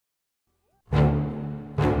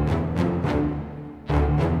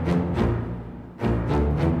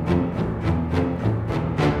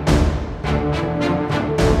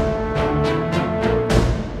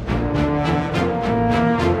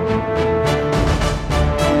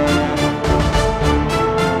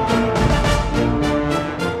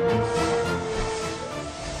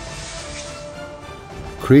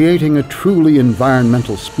Creating a truly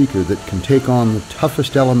environmental speaker that can take on the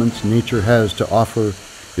toughest elements nature has to offer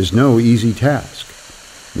is no easy task.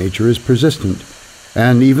 Nature is persistent,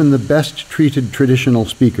 and even the best treated traditional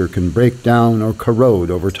speaker can break down or corrode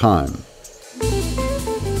over time.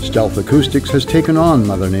 Stealth Acoustics has taken on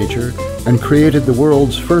Mother Nature and created the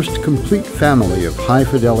world's first complete family of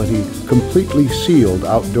high-fidelity, completely sealed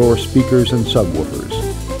outdoor speakers and subwoofers.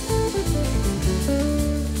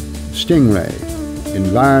 StingRay,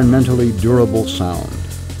 environmentally durable sound.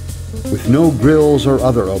 With no grills or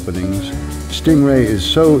other openings, StingRay is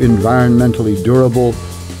so environmentally durable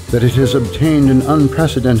that it has obtained an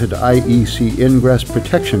unprecedented IEC ingress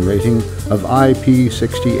protection rating of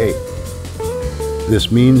IP68. This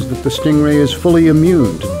means that the StingRay is fully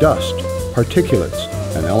immune to dust, particulates,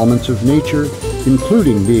 and elements of nature,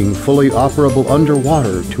 including being fully operable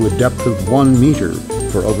underwater to a depth of 1 meter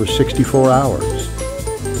for over 64 hours.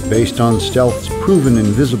 Based on Stealth's proven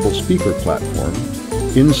invisible speaker platform,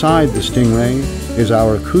 inside the StingRay is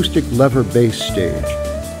our acoustic lever bass stage,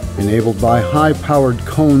 enabled by high-powered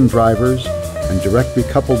cone drivers and directly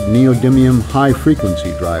coupled neodymium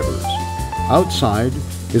high-frequency drivers. Outside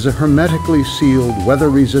is a hermetically sealed,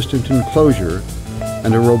 weather-resistant enclosure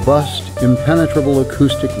and a robust, impenetrable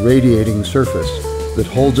acoustic radiating surface that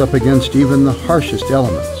holds up against even the harshest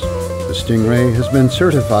elements. The StingRay has been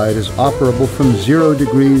certified as operable from 0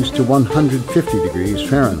 degrees to 150 degrees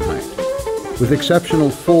Fahrenheit, with exceptional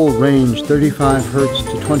full-range 35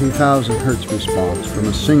 Hz to 20,000 Hz response from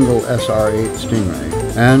a single SR8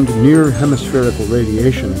 StingRay, and near-hemispherical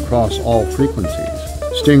radiation across all frequencies.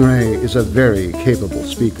 StingRay is a very capable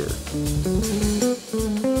speaker.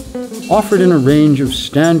 Offered in a range of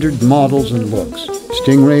standard models and looks,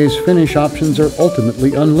 StingRay's finish options are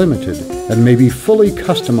ultimately unlimited and may be fully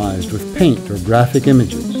customized with paint or graphic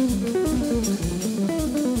images.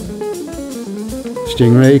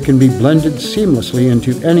 StingRay can be blended seamlessly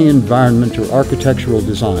into any environment or architectural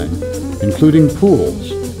design, including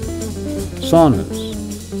pools, saunas,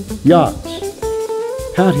 yachts,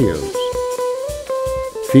 patios,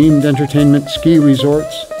 themed entertainment ski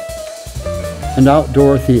resorts, and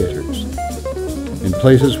outdoor theaters. In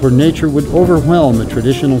places where nature would overwhelm a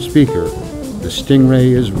traditional speaker, the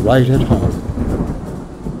StingRay is right at home.